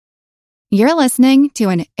You're listening to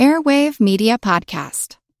an Airwave Media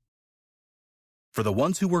Podcast. For the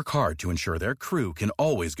ones who work hard to ensure their crew can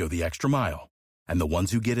always go the extra mile, and the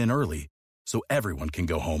ones who get in early so everyone can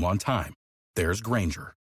go home on time, there's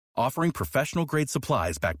Grainger, offering professional-grade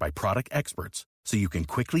supplies backed by product experts so you can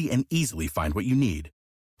quickly and easily find what you need.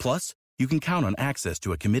 Plus, you can count on access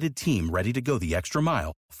to a committed team ready to go the extra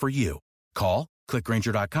mile for you. Call, click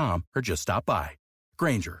Grainger.com, or just stop by.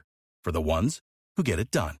 Grainger, for the ones who get it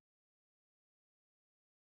done.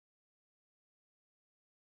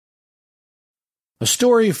 A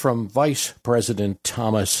story from Vice President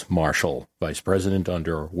Thomas Marshall, Vice President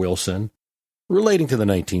under Wilson, relating to the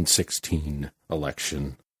 1916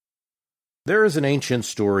 election. There is an ancient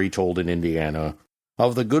story told in Indiana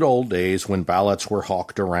of the good old days when ballots were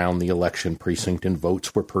hawked around the election precinct and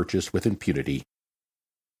votes were purchased with impunity.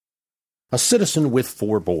 A citizen with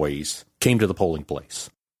 4 boys came to the polling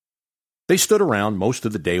place. They stood around most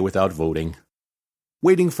of the day without voting,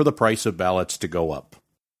 waiting for the price of ballots to go up.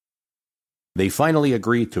 They finally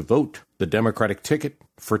agreed to vote the Democratic ticket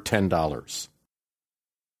for $10.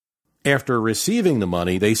 After receiving the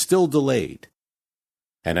money, they still delayed.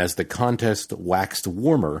 And as the contest waxed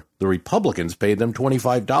warmer, the Republicans paid them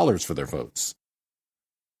 $25 for their votes.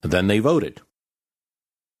 Then they voted.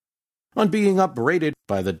 On being upbraided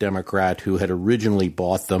by the Democrat who had originally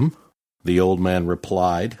bought them, the old man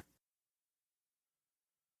replied,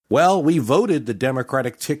 "Well, we voted the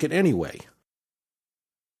Democratic ticket anyway."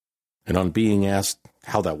 And on being asked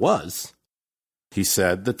how that was, he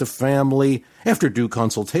said that the family, after due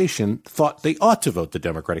consultation, thought they ought to vote the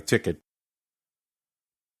Democratic ticket,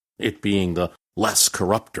 it being the less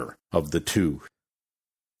corrupter of the two.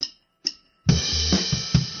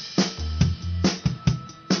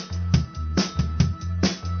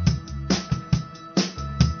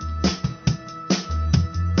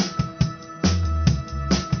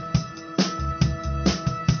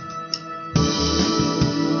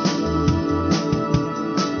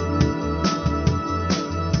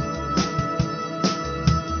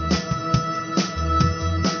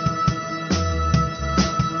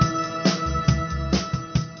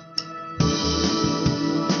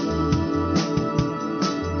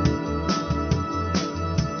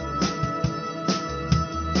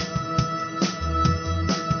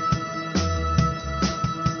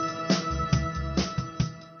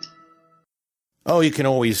 Oh, you can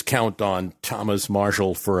always count on Thomas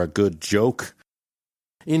Marshall for a good joke.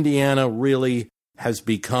 Indiana really has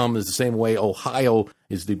become, the same way Ohio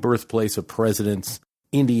is the birthplace of presidents,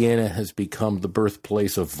 Indiana has become the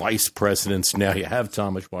birthplace of vice presidents. Now you have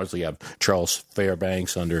Thomas Marshall, you have Charles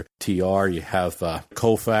Fairbanks under TR, you have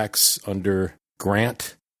Colfax under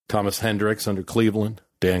Grant, Thomas Hendricks under Cleveland,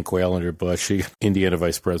 Dan Quayle under Bush, Indiana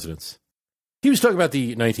vice presidents. He was talking about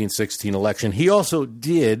the 1916 election. He also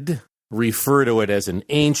did refer to it as an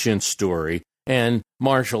ancient story, and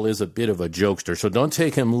Marshall is a bit of a jokester, so don't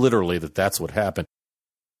take him literally that that's what happened.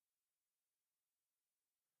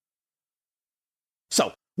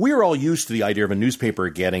 So, we're all used to the idea of a newspaper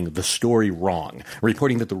getting the story wrong,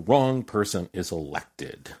 reporting that the wrong person is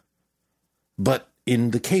elected. But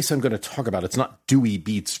in the case I'm going to talk about, it's not Dewey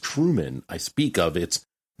beats Truman I speak of, it's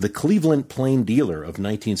the Cleveland Plain Dealer of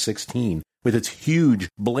 1916, with its huge,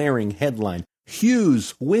 blaring headline,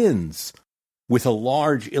 Hughes wins, with a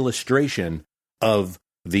large illustration of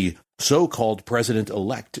the so-called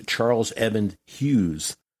president-elect Charles Edmund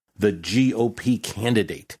Hughes, the GOP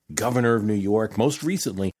candidate, governor of New York, most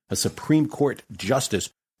recently a Supreme Court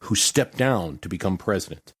justice who stepped down to become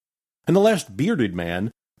president, and the last bearded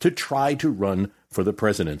man to try to run for the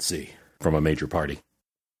presidency from a major party.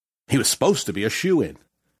 He was supposed to be a shoo-in.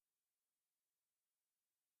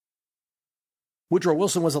 Woodrow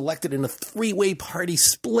Wilson was elected in a 3-way party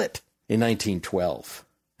split in 1912.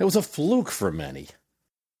 It was a fluke for many.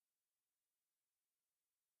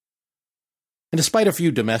 And despite a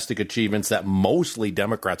few domestic achievements that mostly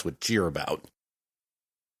Democrats would cheer about,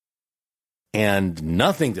 and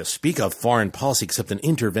nothing to speak of foreign policy except an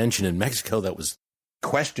intervention in Mexico that was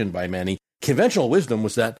questioned by many, conventional wisdom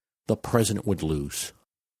was that the president would lose.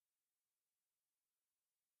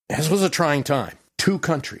 This was a trying time. 2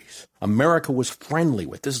 countries America was friendly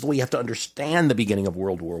with. This is the way you have to understand the beginning of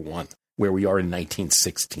World War I, where we are in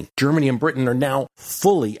 1916. Germany and Britain are now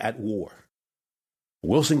fully at war.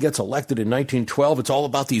 Wilson gets elected in 1912. It's all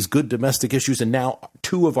about these good domestic issues, and now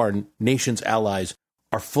 2 of our nation's allies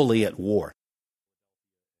are fully at war.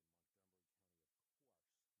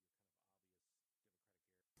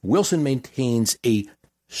 Wilson maintains a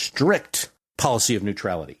strict policy of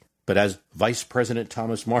neutrality. But as Vice President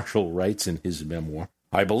Thomas Marshall writes in his memoir,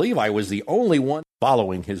 I believe I was the only one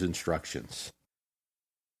following his instructions.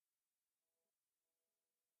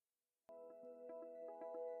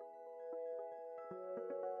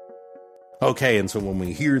 Okay, and so when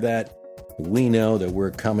we hear that, we know that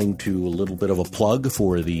we're coming to a little bit of a plug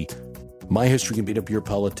for the My History Can Beat Up Your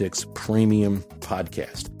Politics Premium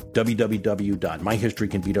podcast.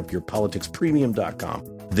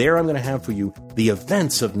 www.myhistorycanbeatupyourpoliticspremium.com. There I'm going to have for you the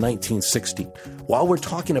events of 1916. While we're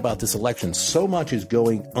talking about this election, so much is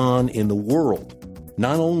going on in the world.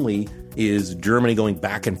 Not only is Germany going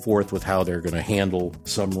back and forth with how they're going to handle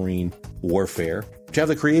submarine warfare, but you have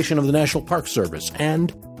the creation of the National Park Service,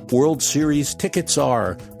 and World Series tickets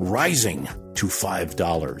are rising to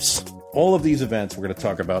 $5. All of these events, we're going to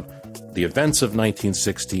talk about the events of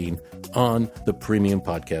 1916 on the premium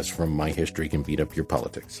podcast from My History Can Beat Up Your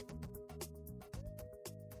Politics.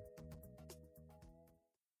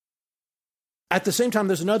 At the same time,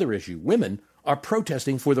 there's another issue. Women are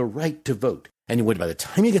protesting for the right to vote. And by the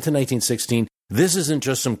time you get to 1916, this isn't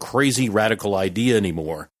just some crazy radical idea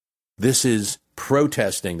anymore. This is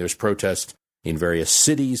protesting. There's protests in various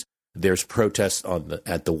cities. There's protests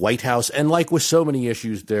at the White House. And like with so many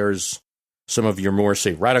issues, there's some of your more,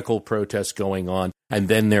 say, radical protests going on. And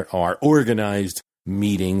then there are organized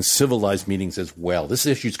meetings, civilized meetings as well. This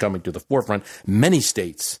issue's coming to the forefront. Many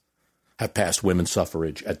states have passed women's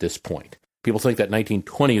suffrage at this point. People think that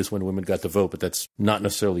 1920 is when women got the vote, but that's not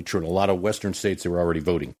necessarily true. In a lot of Western states, they were already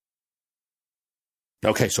voting.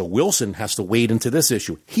 Okay, so Wilson has to wade into this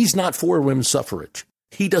issue. He's not for women's suffrage.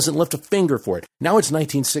 He doesn't lift a finger for it. Now it's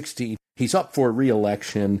 1916. He's up for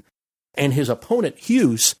re-election, and his opponent,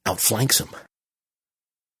 Hughes, outflanks him.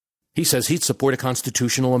 He says he'd support a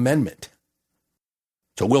constitutional amendment.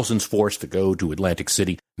 So Wilson's forced to go to Atlantic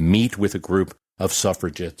City, meet with a group of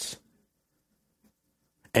suffragettes.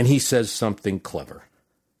 And he says something clever.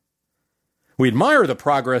 We admire the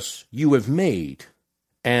progress you have made,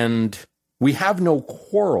 and we have no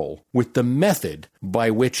quarrel with the method by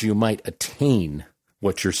which you might attain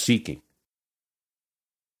what you're seeking.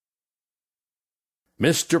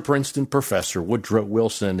 Mr. Princeton professor Woodrow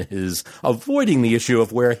Wilson is avoiding the issue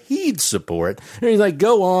of where he'd support. And he's like,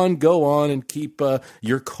 go on, and keep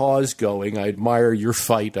your cause going. I admire your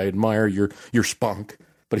fight. I admire your spunk.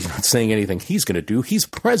 But he's not saying anything he's going to do. He's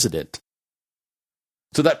president.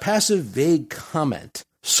 So that passive, vague comment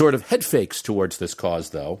sort of head fakes towards this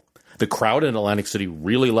cause, though. The crowd in Atlantic City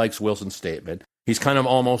really likes Wilson's statement. He's kind of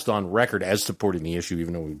almost on record as supporting the issue,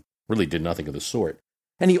 even though he really did nothing of the sort.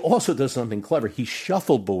 And he also does something clever. He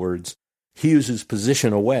shuffleboards Hughes'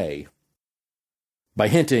 position away by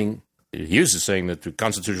hinting, Hughes is saying that the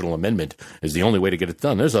constitutional amendment is the only way to get it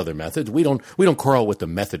done. There's other methods. We don't quarrel with the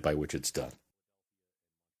method by which it's done.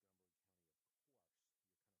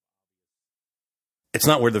 It's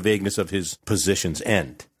not where the vagueness of his positions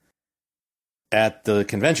end. At the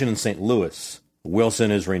convention in St. Louis,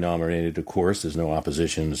 Wilson is renominated, of course. There's no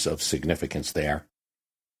oppositions of significance there.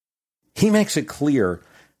 He makes it clear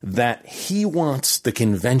that he wants the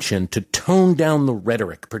convention to tone down the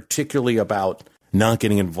rhetoric, particularly about not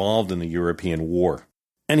getting involved in the European war.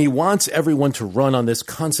 And he wants everyone to run on this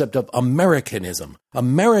concept of Americanism.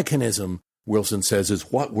 Americanism, Wilson says,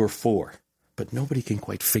 is what we're for. But nobody can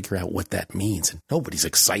quite figure out what that means, and nobody's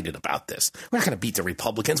excited about this. We're not going to beat the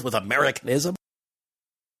Republicans with Americanism.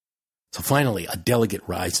 So finally, a delegate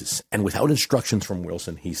rises, and without instructions from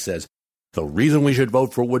Wilson, he says, the reason we should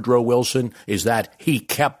vote for Woodrow Wilson is that he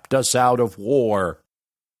kept us out of war.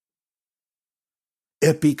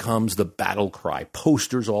 It becomes the battle cry,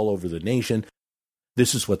 posters all over the nation.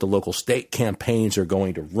 This is what the local state campaigns are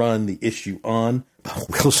going to run the issue on. But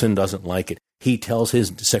Wilson doesn't like it. He tells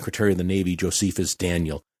his Secretary of the Navy, Josephus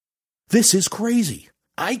Daniel, this is crazy.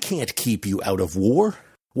 I can't keep you out of war.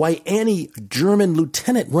 Why, any German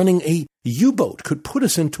lieutenant running a U-boat could put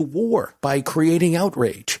us into war by creating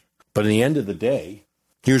outrage. But at the end of the day,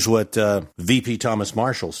 here's what VP Thomas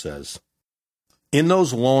Marshall says. In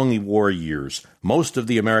those long war years, most of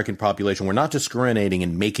the American population were not discriminating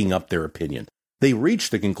and making up their opinion. They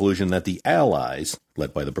reached the conclusion that the Allies,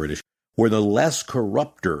 led by the British, were the less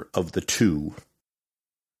corrupter of the two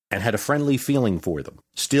and had a friendly feeling for them.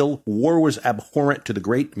 Still, war was abhorrent to the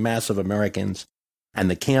great mass of Americans, and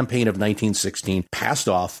the campaign of 1916 passed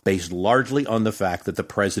off based largely on the fact that the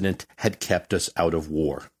president had kept us out of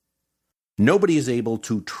war. Nobody is able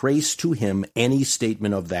to trace to him any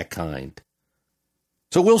statement of that kind.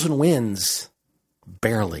 So Wilson wins,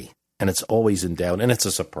 barely, and it's always in doubt, and it's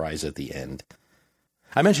a surprise at the end.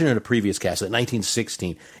 I mentioned in a previous cast that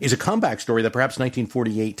 1916 is a comeback story that perhaps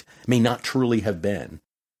 1948 may not truly have been.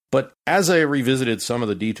 But as I revisited some of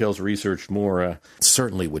the details, researched more, it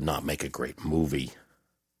certainly would not make a great movie.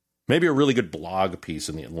 Maybe a really good blog piece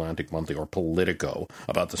in the Atlantic Monthly or Politico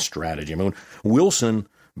about the strategy. I mean, Wilson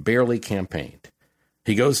barely campaigned.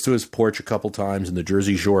 He goes to his porch a couple times in the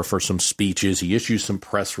Jersey Shore for some speeches. He issues some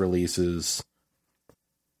press releases.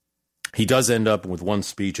 He does end up with one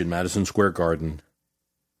speech in Madison Square Garden.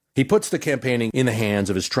 He puts the campaigning in the hands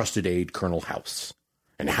of his trusted aide, Colonel House.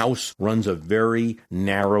 And House runs a very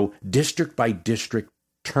narrow, district-by-district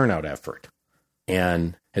turnout effort.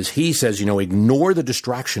 And as he says, ignore the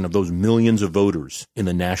distraction of those millions of voters in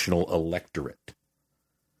the national electorate.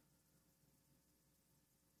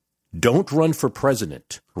 Don't run for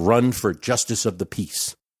president. Run for justice of the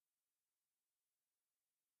peace.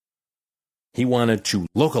 He wanted to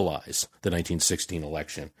localize the 1916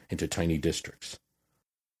 election into tiny districts.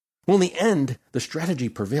 Well, in the end, the strategy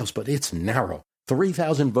prevails, but it's narrow.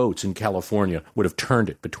 3,000 votes in California would have turned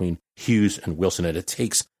it between Hughes and Wilson, and it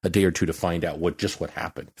takes a day or two to find out what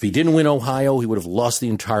happened. If he didn't win Ohio, he would have lost the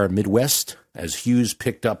entire Midwest, as Hughes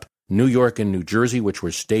picked up New York and New Jersey, which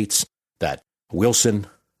were states that Wilson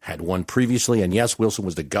had won previously. And yes, Wilson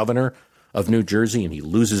was the governor of New Jersey, and he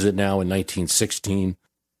loses it now in 1916.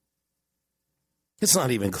 It's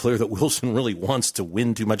not even clear that Wilson really wants to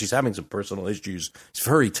win too much. He's having some personal issues. He's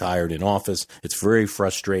very tired in office. It's very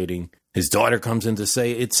frustrating. His daughter comes in to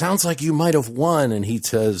say, "It sounds like you might have won." And he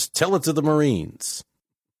says, "Tell it to the Marines."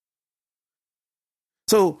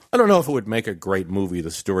 So I don't know if it would make a great movie,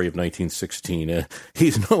 the story of 1916.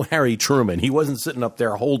 He's no Harry Truman. He wasn't sitting up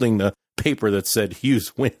there holding the paper that said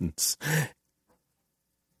Hughes wins.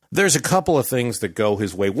 There's a couple of things that go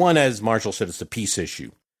his way. One, as Marshall said, it's a peace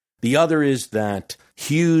issue. The other is that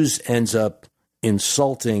Hughes ends up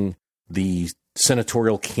insulting the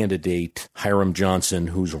senatorial candidate, Hiram Johnson,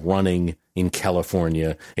 who's running in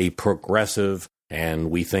California, a progressive,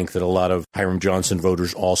 and we think that a lot of Hiram Johnson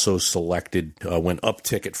voters also went up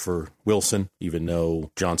ticket for Wilson, even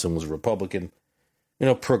though Johnson was a Republican.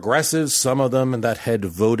 Progressives, some of them that had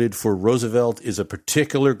voted for Roosevelt, is a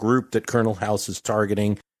particular group that Colonel House is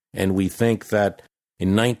targeting, and we think that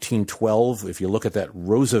in 1912, if you look at that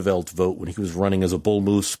Roosevelt vote when he was running as a bull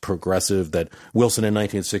moose progressive, that Wilson in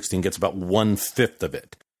 1916 gets about 1/5 of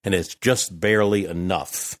it. And it's just barely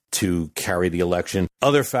enough to carry the election.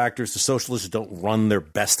 Other factors, the socialists don't run their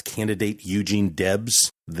best candidate, Eugene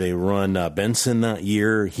Debs. They run Benson that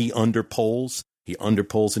year. He underpolls. He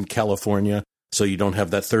underpolls in California, so you don't have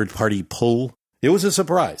that third-party pull. It was a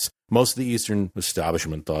surprise. Most of the Eastern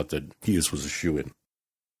establishment thought that Hughes was a shoo-in.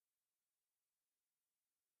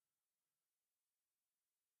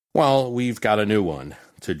 Well, we've got a new one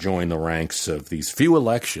to join the ranks of these few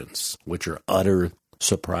elections, which are utter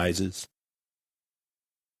surprises.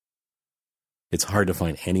 It's hard to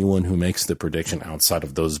find anyone who makes the prediction outside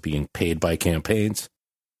of those being paid by campaigns.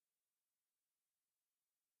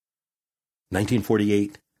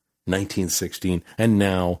 1948, 1916, and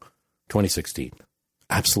now 2016.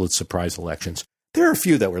 Absolute surprise elections. There are a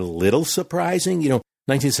few that were a little surprising.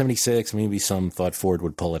 1976, maybe some thought Ford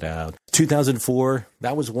would pull it out. 2004,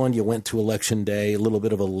 that was one you went to Election Day, a little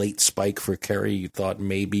bit of a late spike for Kerry. You thought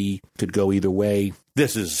maybe could go either way.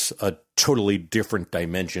 This is a totally different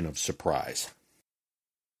dimension of surprise.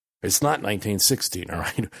 It's not 1916, all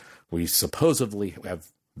right? We supposedly have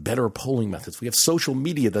better polling methods. We have social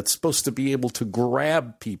media that's supposed to be able to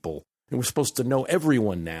grab people. And we're supposed to know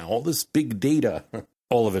everyone now. All this big data.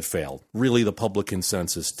 All of it failed. Really, the public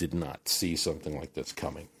consensus did not see something like this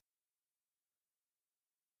coming.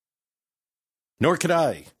 Nor could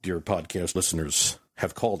I, dear podcast listeners,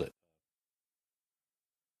 have called it.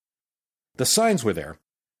 The signs were there.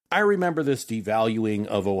 I remember this devaluing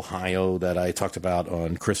of Ohio that I talked about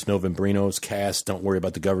on Chris Novembrino's cast, Don't Worry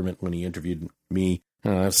About the Government, when he interviewed me.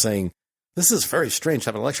 I was saying, this is very strange to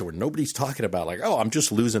have an election where nobody's talking about, I'm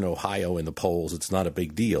just losing Ohio in the polls. It's not a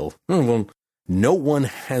big deal. Well, no one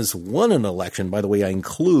has won an election. By the way, I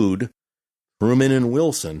include Truman and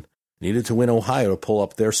Wilson needed to win Ohio to pull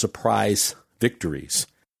up their surprise victories.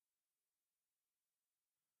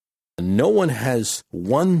 No one has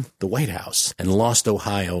won the White House and lost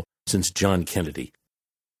Ohio since John Kennedy.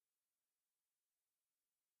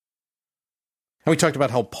 And we talked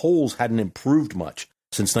about how polls hadn't improved much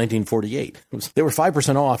since 1948. They were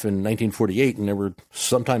 5% off in 1948, and they were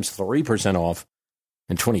sometimes 3% off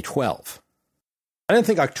in 2012. I didn't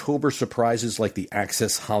think October surprises like the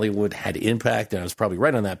Access Hollywood had impact, and I was probably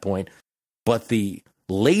right on that point. But the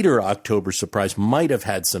later October surprise might have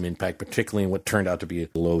had some impact, particularly in what turned out to be a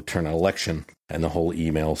low turnout election and the whole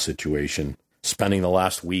email situation. Spending the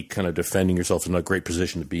last week kind of defending yourself is not a great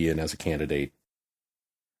position to be in as a candidate.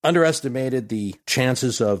 Underestimated the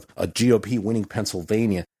chances of a GOP winning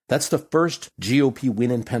Pennsylvania. That's the first GOP win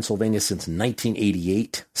in Pennsylvania since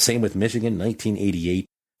 1988. Same with Michigan, 1988.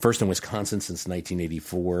 First in Wisconsin since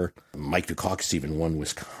 1984. Mike Dukakis even won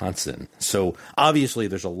Wisconsin. So obviously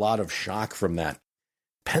there's a lot of shock from that.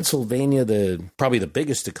 Pennsylvania, probably the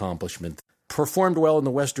biggest accomplishment, performed well in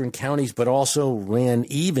the western counties, but also ran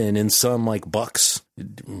even in some, like Bucks.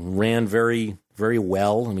 It ran very, very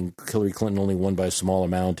well. I mean, Hillary Clinton only won by a small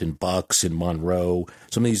amount in Bucks, in Monroe,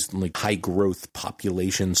 some of these like high-growth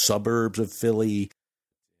population suburbs of Philly.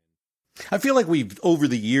 I feel like we've, over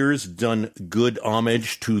the years, done good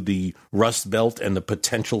homage to the Rust Belt and the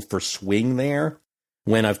potential for swing there.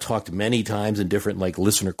 When I've talked many times in different like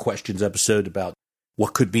listener questions episodes about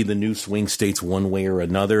what could be the new swing states one way or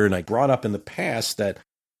another. And I brought up in the past that,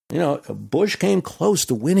 Bush came close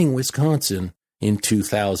to winning Wisconsin in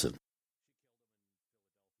 2000.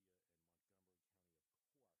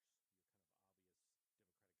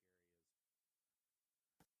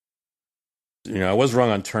 I was wrong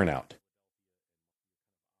on turnout.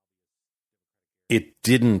 It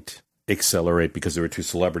didn't accelerate because there were two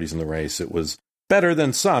celebrities in the race. It was better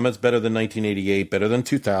than some. It's better than 1988, better than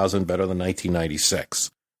 2000, better than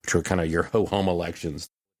 1996, which were kind of your ho-hum elections.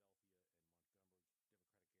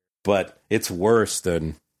 But it's worse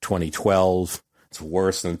than 2012. It's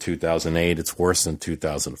worse than 2008. It's worse than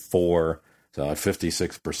 2004. So at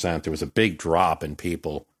 56%, there was a big drop in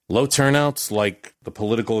people. Low turnouts, like the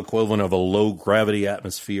political equivalent of a low-gravity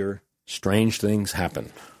atmosphere. Strange things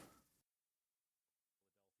happen.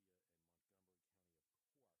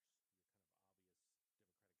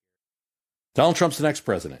 Donald Trump's the next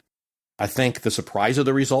president. I think the surprise of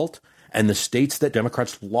the result and the states that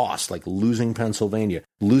Democrats lost, like losing Pennsylvania,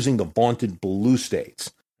 losing the vaunted blue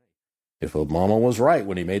states. If Obama was right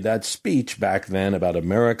when he made that speech back then about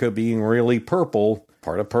America being really purple,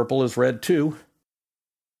 part of purple is red too.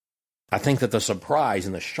 I think that the surprise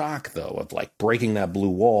and the shock, though, of like breaking that blue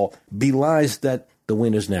wall belies that the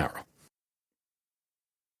win is narrow.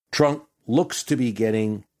 Trump looks to be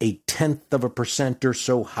getting 0.1% or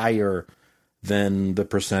so higher than the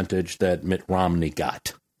percentage that Mitt Romney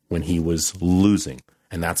got when he was losing.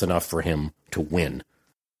 And that's enough for him to win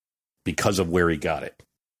because of where he got it.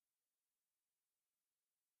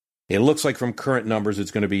 It looks like from current numbers,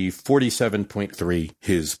 it's going to be 47.3,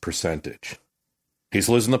 his percentage. He's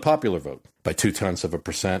losing the popular vote by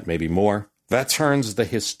 0.2%, maybe more. That turns the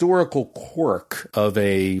historical quirk of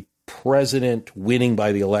a president winning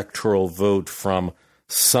by the electoral vote from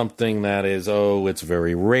something that is, it's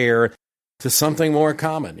very rare, to something more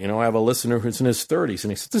common. I have a listener who's in his 30s,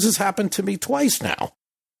 and he says, this has happened to me twice now.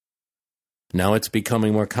 Now it's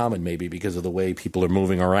becoming more common, maybe because of the way people are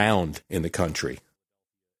moving around in the country.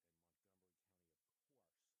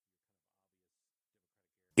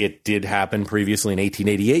 It did happen previously in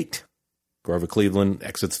 1888. Grover Cleveland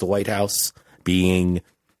exits the White House, being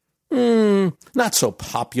not so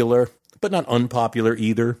popular, but not unpopular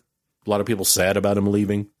either. A lot of people sad about him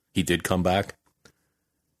leaving. He did come back.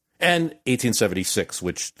 And 1876,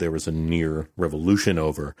 which there was a near revolution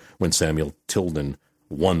over when Samuel Tilden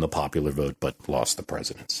won the popular vote but lost the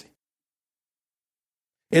presidency.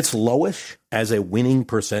 It's lowish as a winning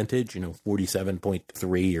percentage,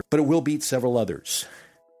 47.3, but it will beat several others.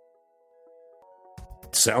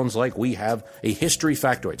 Sounds like we have a history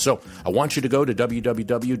factoid. So I want you to go to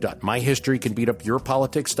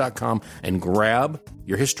www.myhistorycanbeatupyourpolitics.com and grab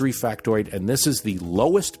your history factoid. And this is the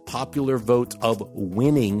lowest popular vote of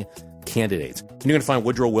winning candidates. And you're going to find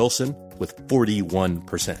Woodrow Wilson with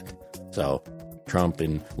 41%. So Trump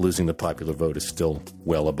in losing the popular vote is still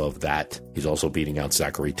well above that. He's also beating out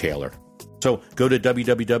Zachary Taylor. So go to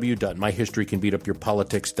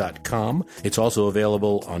www.myhistorycanbeatupyourpolitics.com. It's also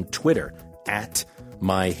available on Twitter at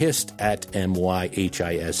myhist, at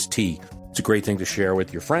MYHIST. It's a great thing to share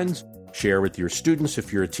with your friends, share with your students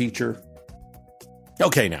if you're a teacher.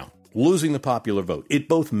 Okay, now, losing the popular vote. It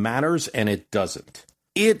both matters and it doesn't.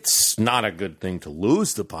 It's not a good thing to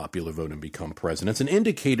lose the popular vote and become president. It's an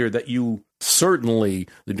indicator that the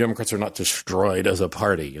Democrats are not destroyed as a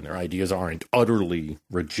party and their ideas aren't utterly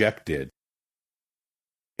rejected.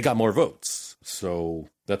 They got more votes, so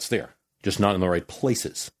that's there, just not in the right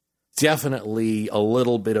places. Definitely a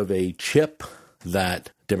little bit of a chip that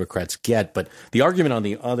Democrats get, but the argument on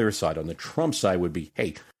the other side, on the Trump side, would be,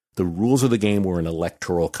 hey, the rules of the game were an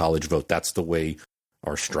electoral college vote. That's the way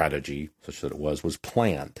our strategy, such that it was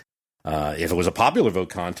planned. If it was a popular vote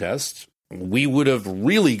contest, we would have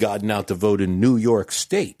really gotten out the vote in New York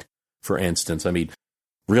State, for instance. I mean,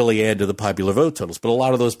 really add to the popular vote totals. But a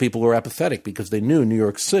lot of those people were apathetic because they knew New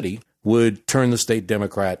York City would turn the state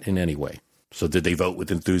Democrat in any way. So did they vote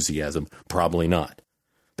with enthusiasm? Probably not.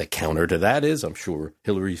 The counter to that is, I'm sure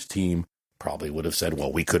Hillary's team probably would have said,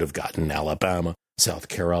 well, we could have gotten Alabama, South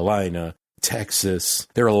Carolina, Texas.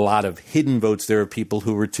 There are a lot of hidden votes. There are people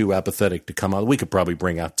who were too apathetic to come out. We could probably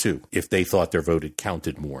bring out two if they thought their vote had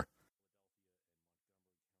counted more.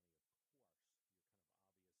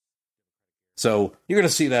 So you're going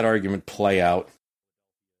to see that argument play out.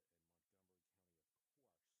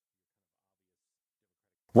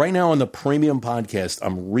 Right now on the Premium Podcast,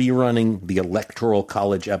 I'm rerunning the Electoral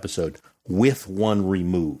College episode with one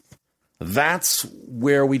remove. That's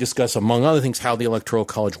where we discuss, among other things, how the Electoral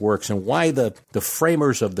College works and why the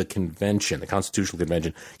framers of the convention, the Constitutional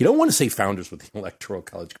Convention, you don't want to say founders with the Electoral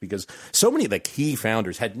College because so many of the key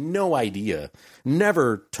founders had no idea,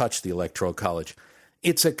 never touched the Electoral College.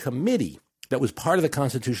 It's a committee that was part of the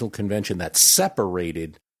Constitutional Convention that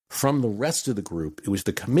separated from the rest of the group. It was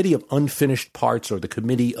the Committee of Unfinished Parts or the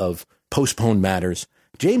Committee of Postponed Matters.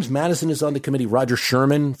 James Madison is on the committee. Roger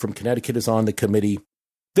Sherman from Connecticut is on the committee.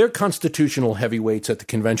 They're constitutional heavyweights at the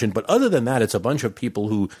convention, but other than that, it's a bunch of people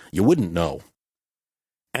who you wouldn't know.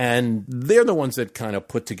 And they're the ones that kind of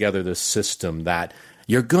put together this system that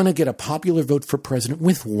you're going to get a popular vote for president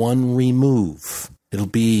with one remove. It'll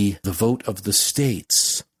be the vote of the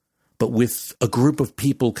states, but with a group of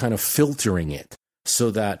people kind of filtering it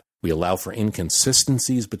so that we allow for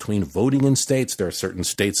inconsistencies between voting in states. There are certain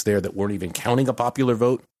states there that weren't even counting a popular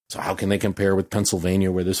vote. So how can they compare with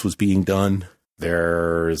Pennsylvania where this was being done?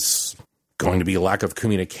 There's going to be a lack of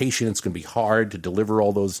communication. It's going to be hard to deliver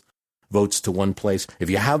all those votes to one place.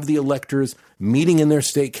 If you have the electors meeting in their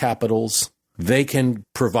state capitals, they can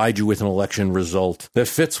provide you with an election result that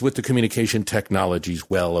fits with the communication technologies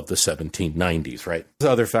well of the 1790s, right?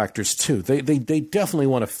 There's other factors too. They definitely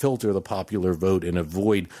want to filter the popular vote and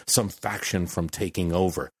avoid some faction from taking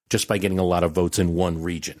over just by getting a lot of votes in one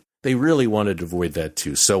region. They really wanted to avoid that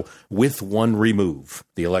too. So with one remove,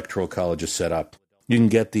 the Electoral College is set up. You can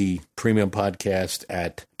get the Premium Podcast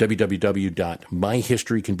at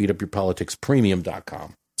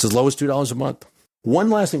www.myhistorycanbeatupyourpoliticspremium.com. It's as low as $2 a month.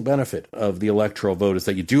 One lasting benefit of the electoral vote is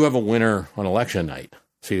that you do have a winner on election night.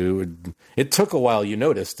 So it took a while, you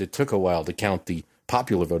noticed, it took a while to count the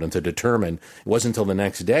popular vote and to determine. It wasn't until the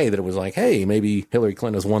next day that it was like, hey, maybe Hillary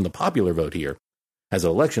Clinton has won the popular vote here. As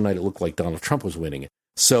an election night, it looked like Donald Trump was winning it.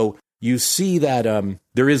 So you see that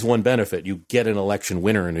there is one benefit. You get an election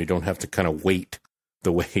winner and you don't have to kind of wait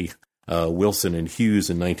the way Wilson and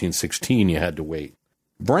Hughes in 1916 you had to wait.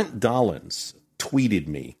 Brent Dollins tweeted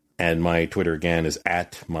me. And my Twitter again is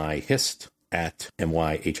 @myhist,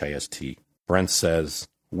 @myhist. Brent says,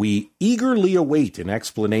 we eagerly await an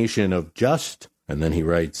explanation of just, and then he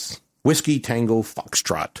writes, Whiskey Tango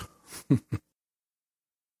Foxtrot.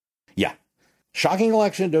 Yeah. Shocking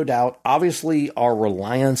election, no doubt. Obviously, our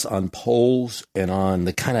reliance on polls and on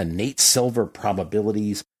the kind of Nate Silver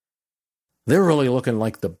probabilities, they're really looking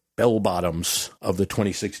like the bell bottoms of the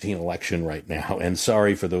 2016 election right now. And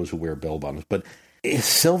sorry for those who wear bell bottoms, but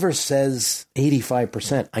Silver says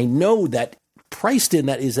 85%. I know that priced in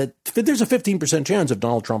that is that there's a 15% chance of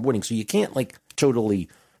Donald Trump winning. So you can't totally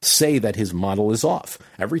say that his model is off.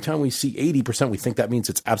 Every time we see 80%, we think that means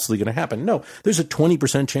it's absolutely going to happen. No, there's a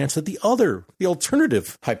 20% chance that the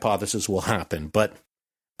alternative hypothesis will happen. But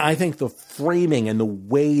I think the framing and the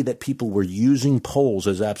way that people were using polls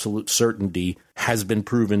as absolute certainty has been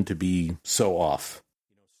proven to be so off.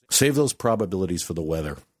 Save those probabilities for the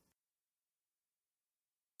weather.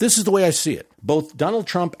 This is the way I see it. Both Donald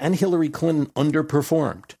Trump and Hillary Clinton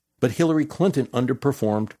underperformed, but Hillary Clinton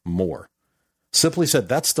underperformed more. Simply said,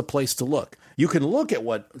 that's the place to look. You can look at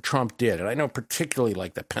what Trump did, and I know particularly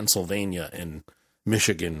the Pennsylvania and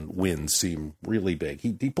Michigan wins seem really big.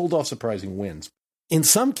 He pulled off surprising wins. In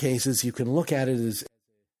some cases, you can look at it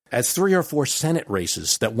as 3 or 4 Senate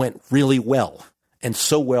races that went really well, and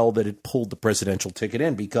so well that it pulled the presidential ticket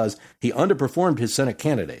in because he underperformed his Senate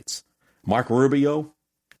candidates. Mark Rubio,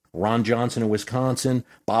 Ron Johnson in Wisconsin,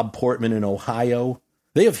 Bob Portman in Ohio.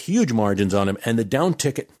 They have huge margins on him, and the down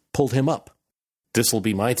ticket pulled him up. This will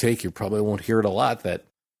be my take. You probably won't hear it a lot, that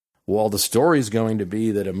while the story is going to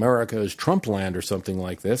be that America is Trump land or something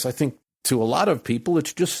like this, I think to a lot of people,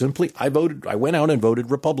 it's just simply, I went out and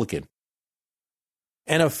voted Republican.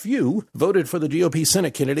 And a few voted for the GOP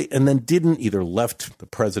Senate candidate and then didn't, either left the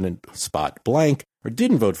president spot blank or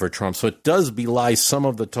didn't vote for Trump. So it does belie some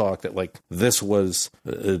of the talk that this was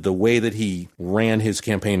the way that he ran his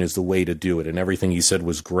campaign is the way to do it. And everything he said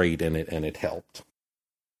was great and it helped.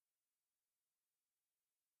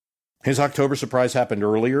 His October surprise happened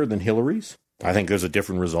earlier than Hillary's. I think there's a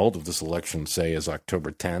different result of this election, say, as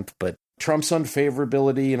October 10th. But Trump's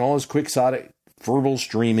unfavorability and all his quixotic verbal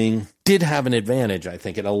streaming did have an advantage, I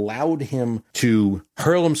think. It allowed him to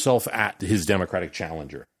hurl himself at his Democratic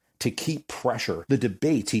challenger, to keep pressure. The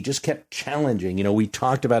debates, he just kept challenging. You know, we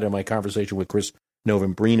talked about it in my conversation with Chris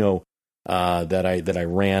Novembrino that I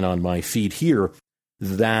ran on my feed here,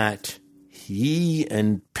 that he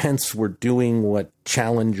and Pence were doing what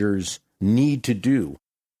challengers need to do.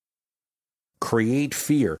 Create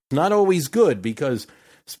fear. Not always good, because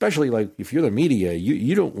especially like if you're the media,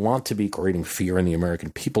 you don't want to be creating fear in the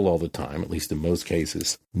American people all the time, at least in most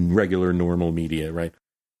cases, regular, normal media, right?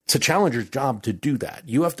 It's a challenger's job to do that.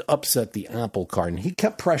 You have to upset the apple cart. And he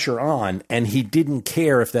kept pressure on, and he didn't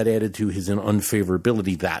care if that added to his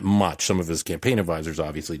unfavorability that much. Some of his campaign advisors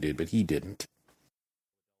obviously did, but he didn't.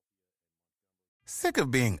 Sick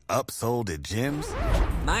of being upsold at gyms?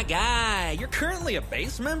 My guy, you're currently a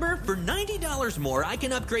base member? For $90 more, I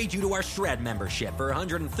can upgrade you to our Shred membership. For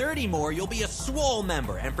 $130 more, you'll be a Swole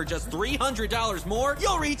member. And for just $300 more,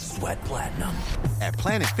 you'll reach Sweat Platinum. At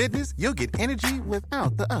Planet Fitness, you'll get energy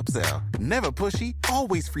without the upsell. Never pushy,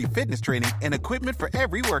 always free fitness training and equipment for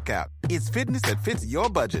every workout. It's fitness that fits your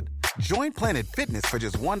budget. Join Planet Fitness for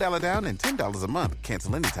just $1 down and $10 a month.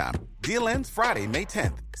 Cancel anytime. Deal ends Friday, May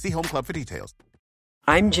 10th. See Home Club for details.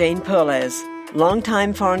 I'm Jane Perlez,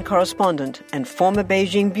 longtime foreign correspondent and former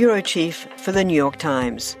Beijing bureau chief for the New York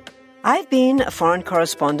Times. I've been a foreign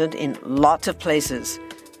correspondent in lots of places: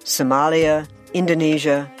 Somalia,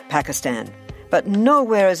 Indonesia, Pakistan, but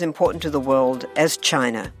nowhere as important to the world as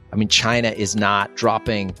China. I mean, China is not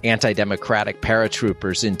dropping anti-democratic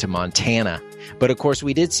paratroopers into Montana. But of course,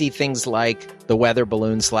 we did see things like the weather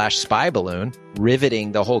balloon/spy balloon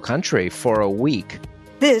riveting the whole country for a week.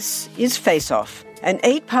 This is Face Off, an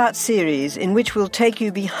 8-part series in which we'll take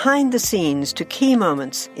you behind the scenes to key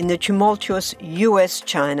moments in the tumultuous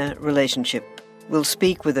U.S.-China relationship. We'll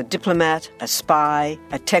speak with a diplomat, a spy,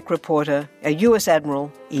 a tech reporter, a U.S.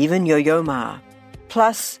 admiral, even Yo-Yo Ma.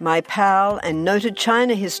 Plus, my pal and noted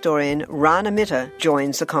China historian Rana Mitter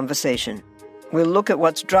joins the conversation. We'll look at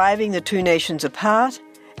what's driving the two nations apart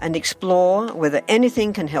and explore whether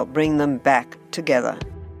anything can help bring them back together.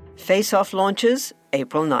 Face Off launches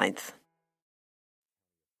April 9th.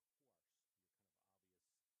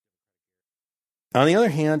 On the other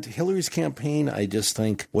hand, Hillary's campaign, I just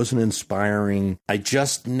think, wasn't inspiring. I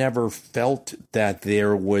just never felt that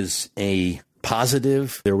there was a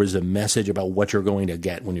positive. There was a message about what you're going to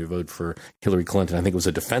get when you vote for Hillary Clinton. I think it was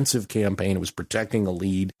a defensive campaign. It was protecting a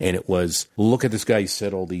lead. And it was, look at this guy who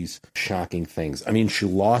said all these shocking things. I mean, she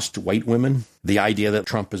lost white women. The idea that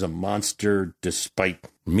Trump is a monster, despite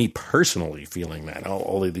me personally feeling that,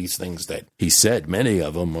 all of these things that he said, many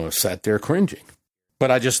of them sat there cringing.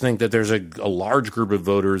 But I just think that there's a large group of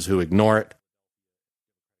voters who ignore it,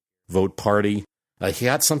 vote party. He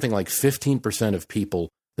had something like 15% of people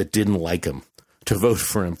that didn't like him to vote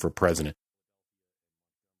for him for president.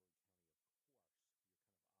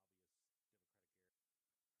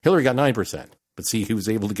 Hillary got 9%, but see, he was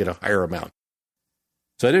able to get a higher amount.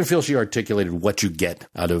 So I didn't feel she articulated what you get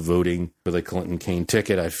out of voting for the Clinton-Kaine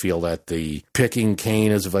ticket. I feel that the picking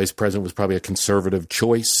Kaine as a vice president was probably a conservative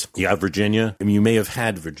choice. You have Virginia. I mean, you may have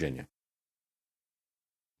had Virginia.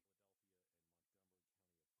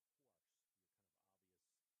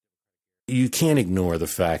 You can't ignore the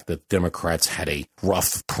fact that Democrats had a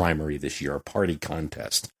rough primary this year, a party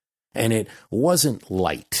contest. And it wasn't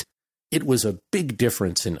light. It was a big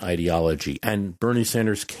difference in ideology. And Bernie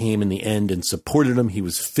Sanders came in the end and supported him. He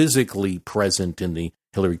was physically present in the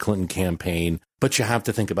Hillary Clinton campaign. But you have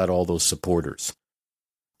to think about all those supporters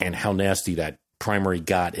and how nasty that primary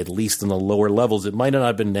got, at least in the lower levels. It might not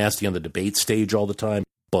have been nasty on the debate stage all the time,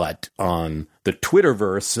 but on the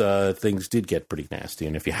Twitterverse, things did get pretty nasty.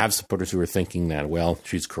 And if you have supporters who are thinking that, well,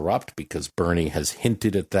 she's corrupt because Bernie has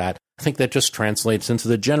hinted at that, I think that just translates into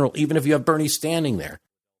the general, even if you have Bernie standing there.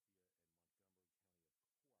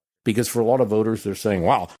 Because for a lot of voters, they're saying,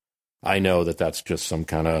 wow, I know that that's just some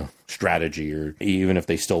kind of strategy, or even if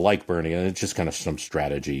they still like Bernie, it's just kind of some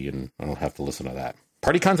strategy, and I don't have to listen to that.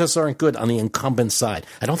 Party contests aren't good on the incumbent side.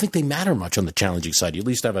 I don't think they matter much on the challenging side. You at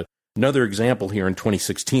least have another example here in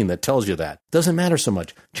 2016 that tells you that. Doesn't matter so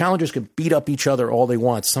much. Challengers can beat up each other all they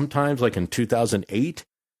want. Sometimes, like in 2008,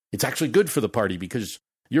 it's actually good for the party because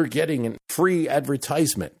you're getting a free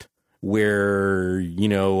advertisement where,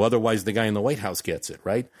 otherwise the guy in the White House gets it,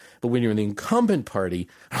 right? But when you're in the incumbent party,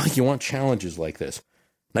 I don't think you want challenges like this.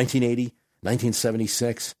 1980,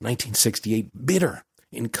 1976, 1968, bitter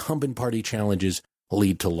incumbent party challenges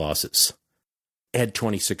lead to losses. Add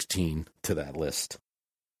 2016 to that list.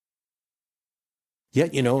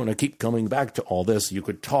 Yet, and I keep coming back to all this, you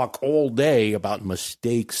could talk all day about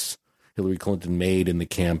mistakes Hillary Clinton made in the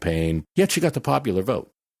campaign, yet she got the popular vote.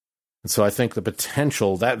 And so I think the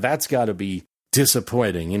potential, that's got to be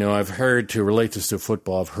disappointing. I've heard, to relate this to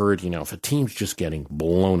football, I've heard, if a team's just getting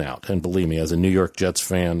blown out, and believe me, as a New York Jets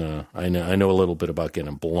fan, I know a little bit about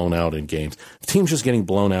getting blown out in games. If a team's just getting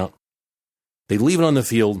blown out, they leave it on the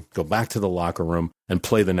field, go back to the locker room, and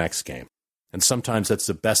play the next game. And sometimes that's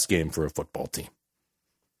the best game for a football team.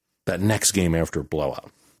 That next game after a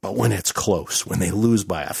blowout. But when it's close, when they lose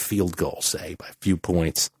by a field goal, say, by a few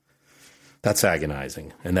points, that's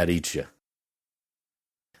agonizing, and that eats you.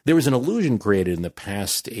 There was an illusion created in the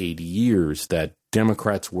past 8 years that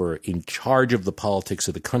Democrats were in charge of the politics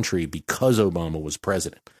of the country because Obama was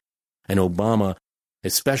president. And Obama,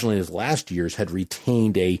 especially in his last years, had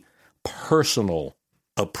retained a personal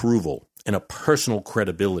approval and a personal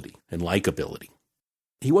credibility and likability.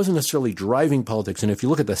 He wasn't necessarily driving politics. And if you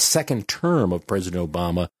look at the second term of President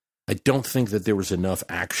Obama, I don't think that there was enough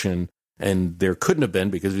action, and there couldn't have been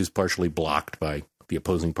because he was partially blocked by the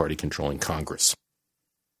opposing party controlling Congress.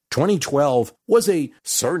 2012 was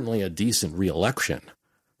certainly a decent re-election.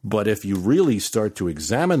 But if you really start to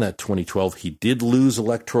examine that 2012, he did lose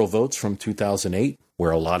electoral votes from 2008,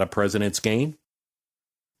 where a lot of presidents gain.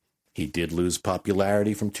 He did lose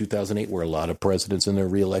popularity from 2008, where a lot of presidents in their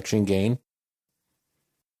re-election gain.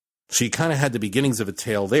 So you kind of had the beginnings of a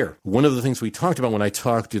tale there. One of the things we talked about when I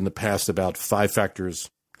talked in the past about 5 factors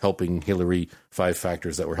helping Hillary, 5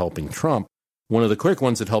 factors that were helping Trump, one of the quick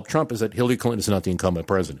ones that helped Trump is that Hillary Clinton is not the incumbent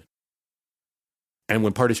president. And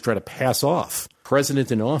when parties try to pass off president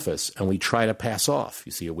in office, and we try to pass off,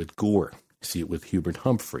 you see it with Gore, you see it with Hubert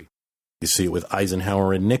Humphrey, you see it with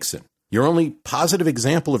Eisenhower and Nixon. Your only positive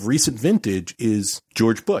example of recent vintage is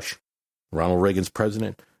George Bush. Ronald Reagan's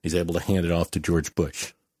president, he's able to hand it off to George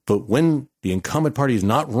Bush. But when the incumbent party is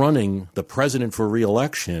not running the president for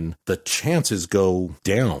re-election, the chances go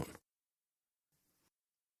down.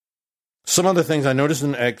 Some other things I noticed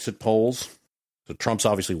in exit polls. So Trump's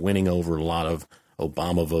obviously winning over a lot of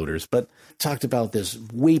Obama voters, but talked about this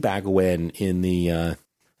way back when in the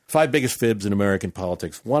 5 biggest fibs in American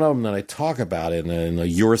politics. One of them that I talk about in a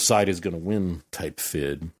your side is going to win type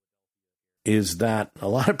fib is that a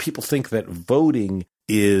lot of people think that voting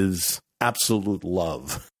is absolute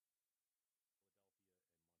love.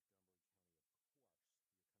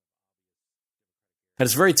 And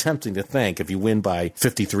it's very tempting to think, if you win by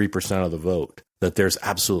 53% of the vote, that there's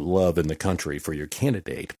absolute love in the country for your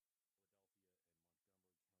candidate.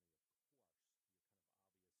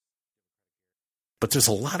 But there's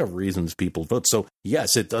a lot of reasons people vote. So,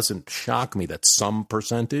 yes, it doesn't shock me that some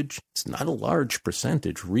percentage, it's not a large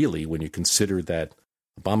percentage, really, when you consider that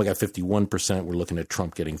Obama got 51%, we're looking at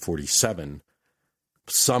Trump getting 47%.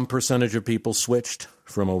 Some percentage of people switched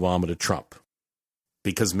from Obama to Trump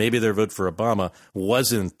because maybe their vote for Obama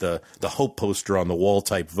wasn't the hope poster on the wall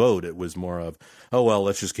type vote. It was more of, oh, well,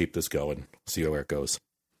 let's just keep this going, see where it goes.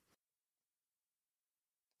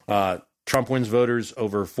 Trump wins voters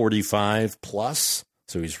over 45 plus,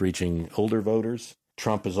 so he's reaching older voters.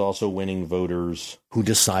 Trump is also winning voters who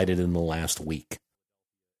decided in the last week.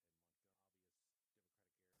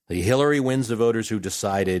 The Hillary wins the voters who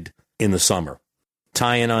decided in the summer.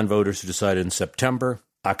 Tie-in on voters who decided in September.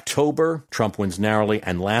 October, Trump wins narrowly,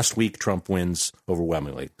 and last week, Trump wins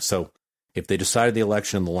overwhelmingly. So if they decided the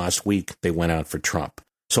election in the last week, they went out for Trump.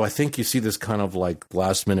 So I think you see this kind of like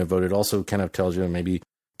last-minute vote. It also kind of tells you maybe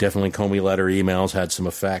definitely Comey letter emails had some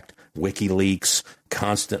effect. WikiLeaks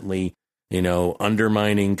constantly,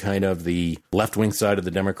 undermining kind of the left-wing side of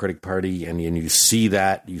the Democratic Party. And you see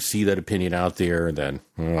that opinion out there. And then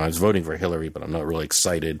I was voting for Hillary, but I'm not really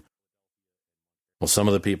excited. Well, some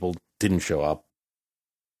of the people didn't show up.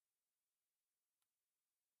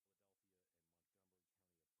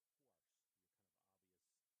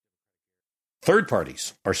 Third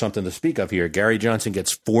parties are something to speak of here. Gary Johnson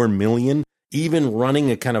gets 4 million, even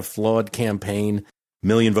running a kind of flawed campaign. 1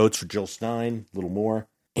 million votes for Jill Stein, a little more.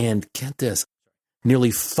 And get this,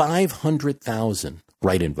 nearly 500,000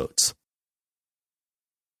 write-in votes.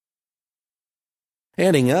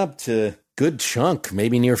 Adding up to good chunk,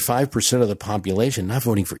 maybe near 5% of the population, not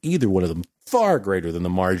voting for either one of them, far greater than the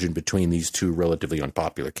margin between these two relatively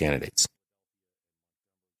unpopular candidates.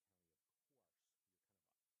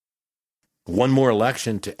 One more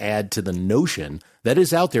election to add to the notion that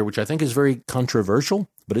is out there, which I think is very controversial,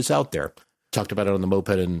 but it's out there. Talked about it on the Moped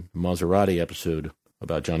and Maserati episode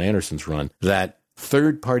about John Anderson's run, that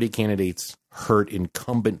third-party candidates hurt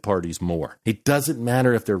incumbent parties more. It doesn't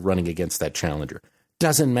matter if they're running against that challenger.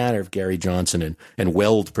 Doesn't matter if Gary Johnson and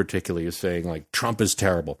Weld particularly is saying, like, Trump is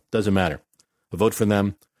terrible. Doesn't matter. A vote for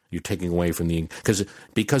them, you're taking away from the...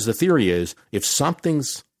 Because the theory is, if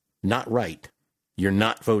something's not right, you're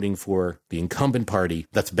not voting for the incumbent party.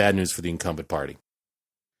 That's bad news for the incumbent party.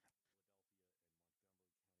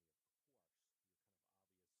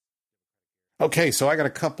 Okay, so I got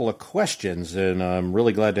a couple of questions, and I'm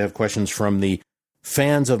really glad to have questions from the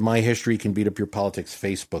fans of My History Can Beat Up Your Politics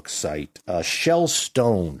Facebook site. Shell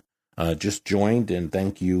Stone just joined, and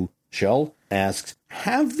thank you, Shell, asks,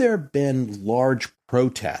 have there been large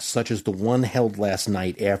protests, such as the one held last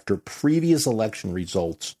night after previous election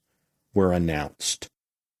results were announced?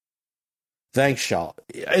 Thanks, Shell.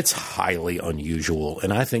 It's highly unusual,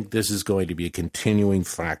 and I think this is going to be a continuing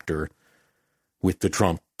factor with the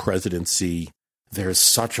Trump presidency. There's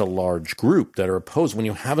such a large group that are opposed. When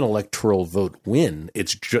you have an electoral vote win,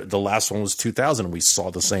 the last one was 2000, and we saw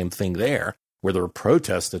the same thing there, where there were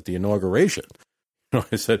protests at the inauguration.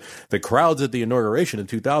 I said the crowds at the inauguration in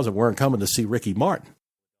 2000 weren't coming to see Ricky Martin.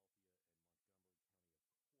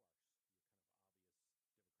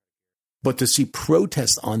 But to see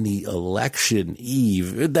protests on the election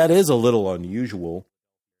eve, that is a little unusual.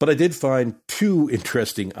 But I did find two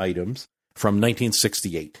interesting items from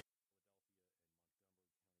 1968.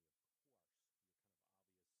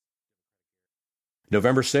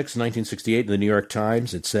 November 6, 1968, in the New York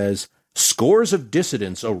Times, it says, scores of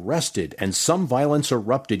dissidents arrested and some violence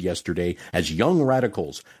erupted yesterday as young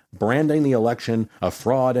radicals, branding the election a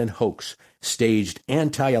fraud and hoax, staged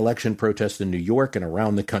anti-election protests in New York and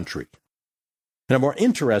around the country. And a more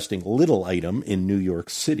interesting little item in New York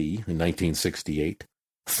City in 1968,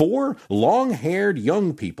 4 long-haired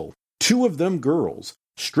young people, 2 of them girls,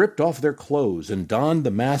 stripped off their clothes and donned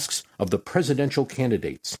the masks of the presidential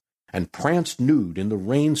candidates and pranced nude in the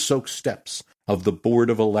rain-soaked steps of the Board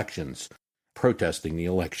of Elections, protesting the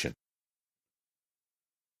election.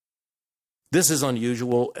 This is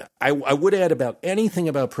unusual. I would add about anything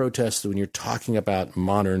about protests when you're talking about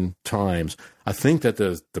modern times. I think that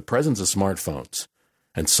the presence of smartphones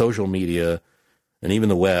and social media and even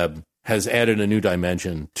the web has added a new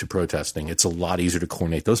dimension to protesting. It's a lot easier to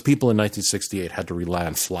coordinate. Those people in 1968 had to rely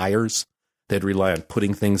on flyers. They had to rely on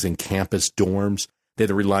putting things in campus dorms. They had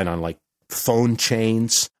to rely on phone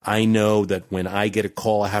chains. I know that when I get a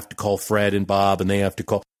call, I have to call Fred and Bob, and they have to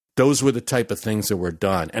call. Those were the type of things that were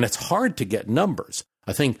done. And it's hard to get numbers.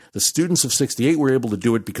 I think the students of 68 were able to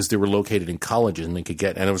do it because they were located in colleges and they could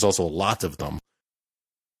get, and there was also a lot of them.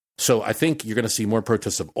 So I think you're going to see more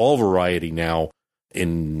protests of all variety now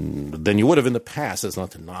than you would have in the past. That's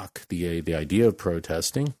not to knock the idea of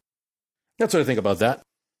protesting. That's what I think about that.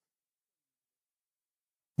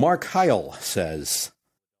 Mark Heil says,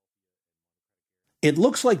 it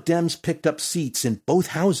looks like Dems picked up seats in both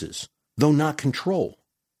houses, though not control.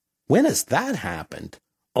 When has that happened,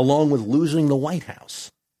 along with losing the White House?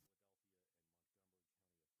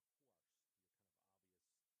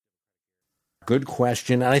 Good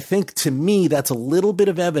question. And I think, to me, that's a little bit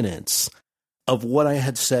of evidence of what I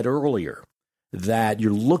had said earlier, that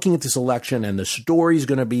you're looking at this election and the story's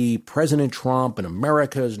going to be President Trump and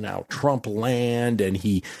America is now Trump land, and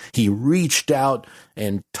he reached out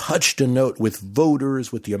and touched a note with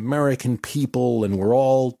voters, with the American people, and we're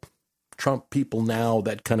all Trump people now,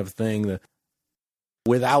 that kind of thing,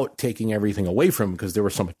 without taking everything away from him, because there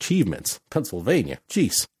were some achievements. Pennsylvania,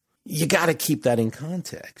 geez, you got to keep that in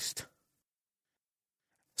context.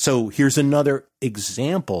 So here's another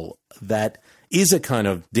example that is a kind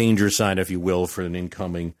of danger sign, if you will, for an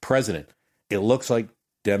incoming president. It looks like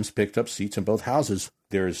Dems picked up seats in both houses.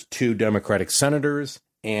 There's 2 Democratic senators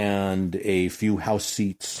and a few House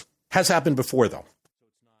seats. Has happened before, though.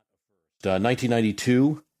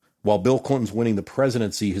 1992, while Bill Clinton's winning the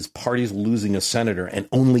presidency, his party's losing a senator and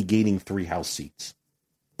only gaining 3 House seats.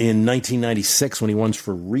 In 1996, when he runs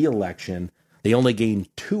for re-election, they only gain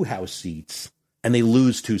 2 House seats and they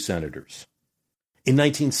lose 2 senators. In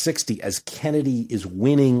 1960, as Kennedy is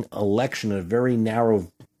winning election, a very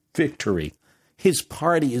narrow victory, his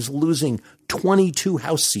party is losing 22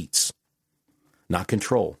 House seats. Not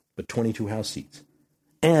control, but 22 House seats.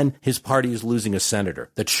 And his party is losing a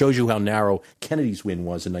senator. That shows you how narrow Kennedy's win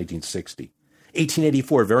was in 1960.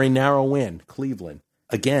 1884, very narrow win, Cleveland.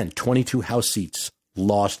 Again, 22 House seats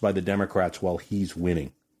lost by the Democrats while he's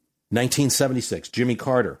winning. 1976, Jimmy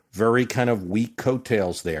Carter, very kind of weak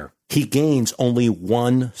coattails there. He gains only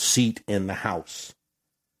 1 seat in the House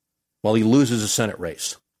while he loses a Senate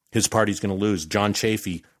race. His party's going to lose. John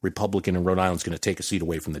Chafee, Republican in Rhode Island, is going to take a seat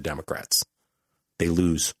away from the Democrats. They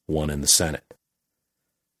lose 1 in the Senate.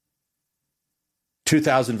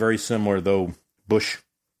 2000, very similar, though Bush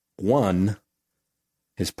won.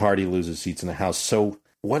 His party loses seats in the House. So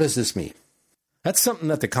what does this mean? That's something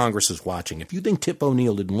that the Congress is watching. If you think Tip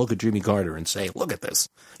O'Neill didn't look at Jimmy Carter and say, look at this,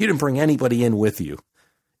 you didn't bring anybody in with you,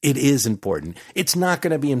 it is important. It's not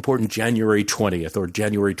going to be important January 20th or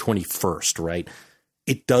January 21st, right?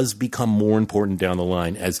 It does become more important down the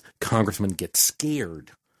line as congressmen get scared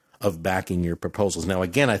of backing your proposals. Now,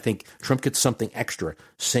 again, I think Trump gets something extra.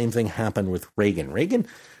 Same thing happened with Reagan.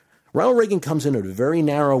 Ronald Reagan comes in at a very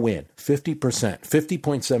narrow win, 50%,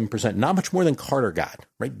 50.7%, not much more than Carter got,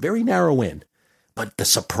 right? Very narrow win. But the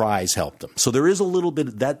surprise helped him. So there is a little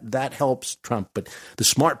bit that helps Trump. But the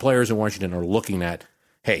smart players in Washington are looking at,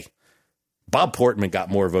 hey, Bob Portman got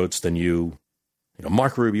more votes than you.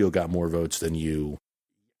 Marco Rubio got more votes than you.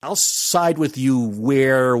 I'll side with you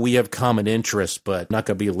where we have common interests, but not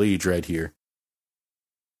going to be a lead right here.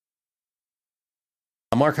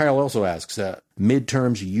 Mark Heil also asks,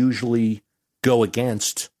 midterms usually go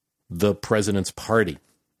against the president's party.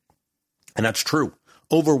 And that's true.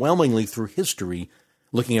 Overwhelmingly through history,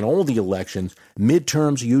 looking at all the elections,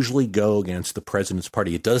 midterms usually go against the president's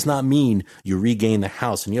party. It does not mean you regain the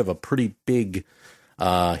House, and you have a pretty big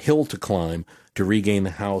hill to climb to regain the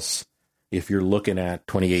House if you're looking at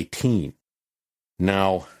 2018.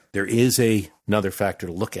 Now, there is another factor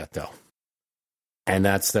to look at, though, and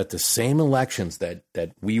that's that the same elections that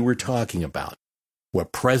we were talking about, where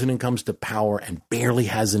president comes to power and barely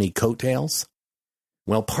has any coattails,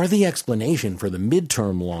 well, part of the explanation for the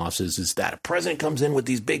midterm losses is that a president comes in with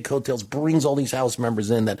these big coattails, brings all these House members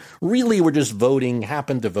in that really were just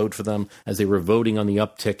happened to vote for them as they were voting on the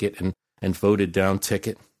up ticket and voted down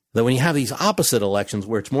ticket. That when you have these opposite elections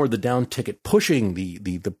where it's more the down ticket pushing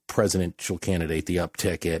the presidential candidate, the up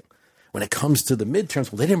ticket, when it comes to the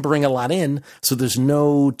midterms, well, they didn't bring a lot in, so there's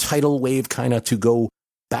no tidal wave kind of to go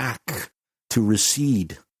back, to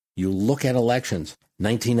recede. You look at elections.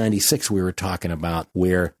 1996 we were talking about,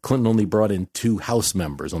 where Clinton only brought in 2 House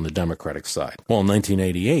members on the Democratic side. Well, in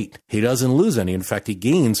 1988, he doesn't lose any. In fact, he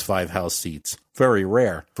gains 5 House seats. Very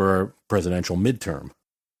rare for a presidential midterm.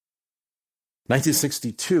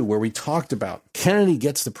 1962, where we talked about Kennedy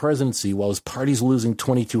gets the presidency while his party's losing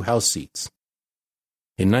 22 House seats.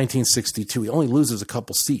 In 1962, he only loses a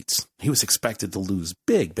couple seats. He was expected to lose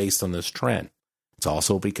big based on this trend. It's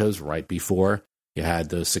also because right before you had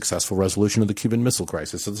the successful resolution of the Cuban Missile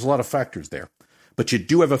Crisis. So there's a lot of factors there. But you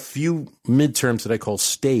do have a few midterms that I call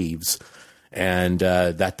staves, and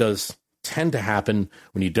that does tend to happen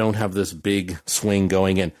when you don't have this big swing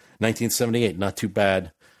going in. 1978, not too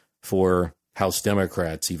bad for House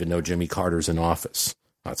Democrats, even though Jimmy Carter's in office.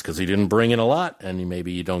 That's because he didn't bring in a lot, and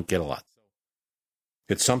maybe you don't get a lot.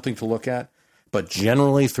 It's something to look at. But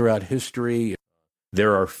generally throughout history,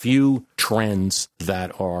 there are few trends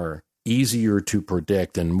that are easier to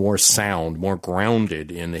predict and more sound, more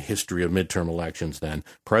grounded in the history of midterm elections than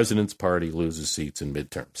president's party loses seats in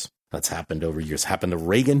midterms. That's happened over years. Happened to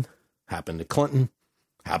Reagan, happened to Clinton,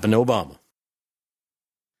 happened to Obama.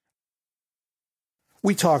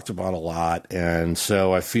 We talked about a lot, and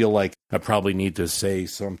so I feel like I probably need to say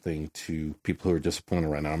something to people who are disappointed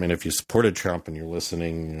right now. I mean, if you supported Trump and you're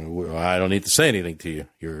listening, I don't need to say anything to you.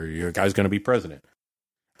 Your guy's going to be president.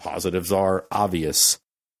 Positives are obvious.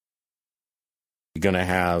 You're going to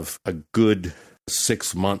have a good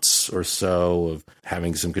 6 months or so of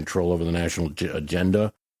having some control over the national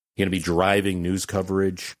agenda. You're going to be driving news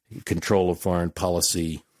coverage, control of foreign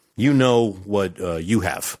policy. You know what you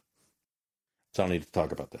have. So I don't need to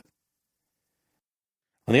talk about that.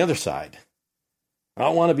 On the other side, I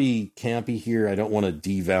don't want to be campy here. I don't want to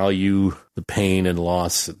devalue the pain and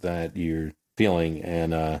loss that you're feeling.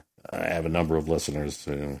 And I have a number of listeners.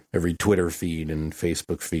 Every Twitter feed and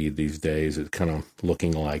Facebook feed these days is kind of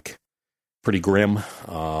looking like pretty grim.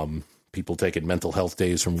 People taking mental health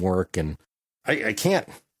days from work. And I can't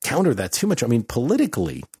counter that too much. I mean,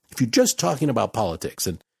 politically, if you're just talking about politics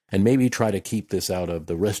and maybe try to keep this out of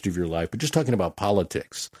the rest of your life, but just talking about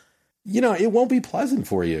politics, it won't be pleasant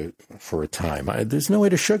for you for a time. There's no way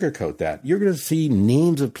to sugarcoat that. You're going to see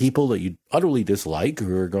names of people that you utterly dislike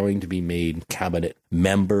who are going to be made cabinet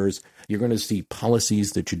members. You're going to see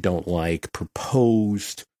policies that you don't like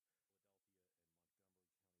proposed.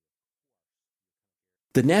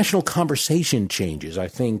 The national conversation changes. I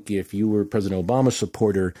think if you were a President Obama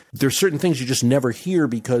supporter, there's certain things you just never hear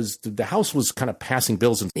because the House was kind of passing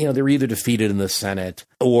bills and, they were either defeated in the Senate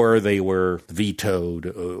or they were vetoed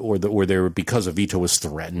or they were, because a veto was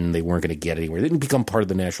threatened, they weren't going to get anywhere. They didn't become part of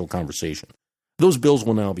the national conversation. Those bills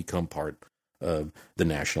will now become part of the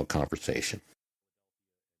national conversation.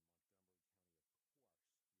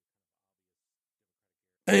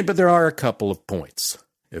 But there are a couple of points,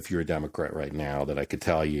 if you're a Democrat right now, that I could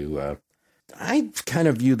tell you. I kind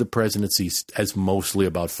of view the presidency as mostly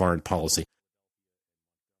about foreign policy.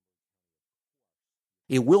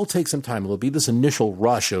 It will take some time. It'll be this initial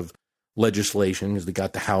rush of legislation, because they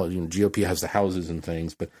got the House, GOP has the houses and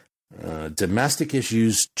things, but domestic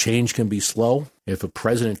issues, change can be slow. If a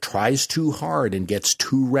president tries too hard and gets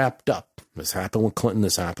too wrapped up This happened with Clinton.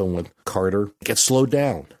 This happened with Carter. It gets slowed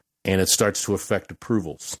down, and it starts to affect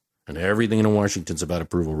approvals. And everything in Washington's about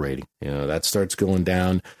approval rating. That starts going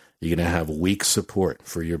down. You're going to have weak support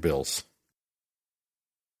for your bills.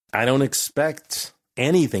 I don't expect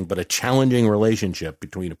anything but a challenging relationship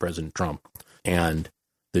between President Trump and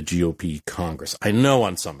the GOP Congress. I know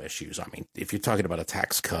on some issues. I mean, if you're talking about a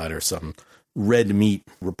tax cut or some red meat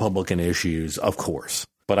Republican issues, of course.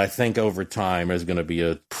 But I think over time there's going to be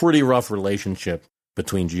a pretty rough relationship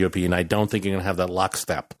between GOP, and I don't think you're going to have that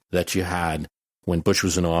lockstep that you had when Bush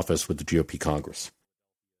was in office with the GOP Congress.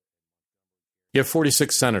 You have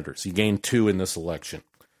 46 senators. You gained 2 in this election.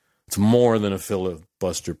 It's more than a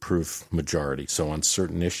filibuster-proof majority. So on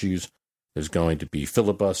certain issues, there's going to be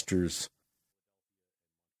filibusters.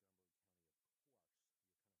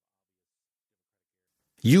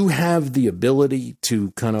 You have the ability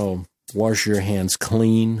to kind of wash your hands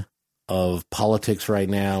clean of politics right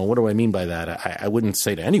now. What do I mean by that? I wouldn't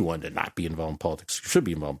say to anyone to not be involved in politics. You should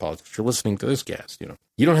be involved in politics. You're listening to this cast.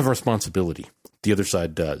 You don't have a responsibility. The other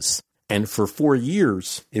side does. And for 4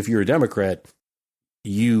 years, if you're a Democrat,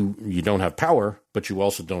 you don't have power, but you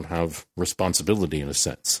also don't have responsibility in a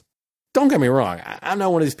sense. Don't get me wrong. I'm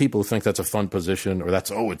not one of these people who think that's a fun position or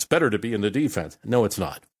it's better to be in the defense. No, it's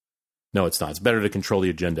not. No, it's not. It's better to control the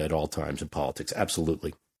agenda at all times in politics.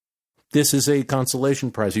 Absolutely. This is a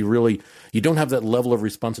consolation prize. You don't have that level of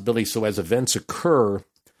responsibility. So as events occur,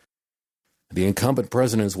 the incumbent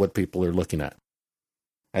president is what people are looking at.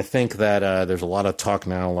 I think that there's a lot of talk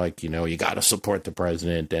now like, you got to support the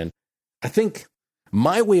president. And I think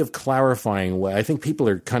my way of clarifying, I think people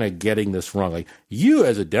are kind of getting this wrong. Like, you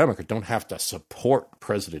as a Democrat don't have to support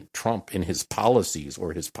President Trump in his policies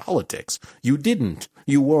or his politics. You didn't.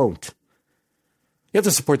 You won't. You have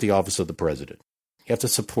to support the office of the president. You have to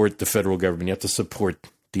support the federal government. You have to support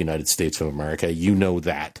the United States of America. You know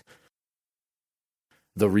that.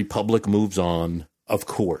 The republic moves on, of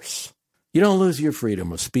course. You don't lose your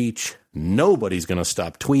freedom of speech. Nobody's going to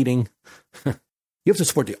stop tweeting. You have to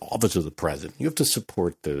support the office of the president. You have to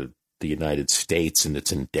support the United States and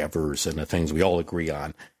its endeavors and the things we all agree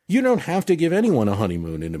on. You don't have to give anyone a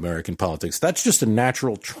honeymoon in American politics. That's just a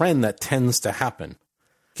natural trend that tends to happen.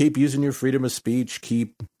 Keep using your freedom of speech.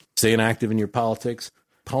 Keep staying active in your politics.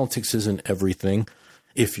 Politics isn't everything.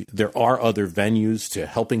 If there are other venues to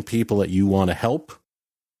helping people that you want to help,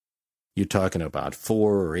 you're talking about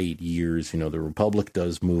 4 or 8 years. The republic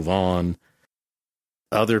does move on.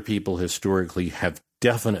 Other people historically have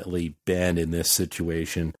definitely been in this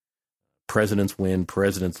situation. Presidents win,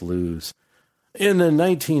 presidents lose. In the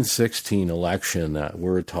 1916 election that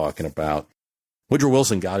we're talking about, Woodrow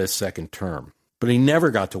Wilson got his second term, but he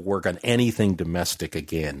never got to work on anything domestic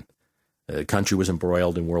again. The country was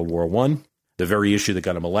embroiled in World War I. The very issue that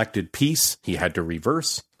got him elected, peace, he had to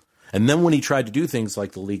reverse. And then when he tried to do things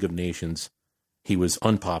like the League of Nations, he was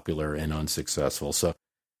unpopular and unsuccessful. So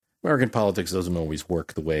American politics doesn't always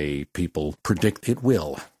work the way people predict it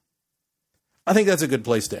will. I think that's a good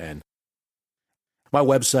place to end. My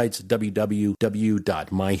website's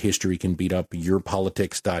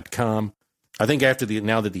www.myhistorycanbeatupyourpolitics.com. I think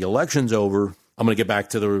now that the election's over, I'm going to get back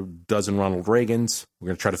to the dozen Ronald Reagans. We're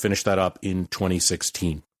going to try to finish that up in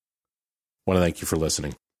 2016. I want to thank you for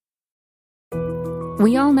listening.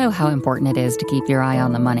 We all know how important it is to keep your eye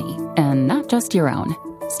on the money, and not just your own.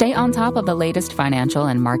 Stay on top of the latest financial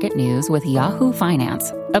and market news with Yahoo Finance,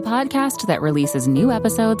 a podcast that releases new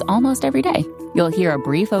episodes almost every day. You'll hear a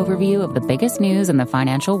brief overview of the biggest news in the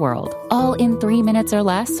financial world, all in 3 minutes or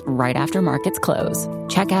less, right after markets close.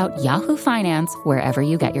 Check out Yahoo Finance wherever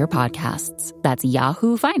you get your podcasts. That's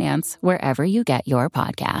Yahoo Finance wherever you get your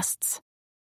podcasts.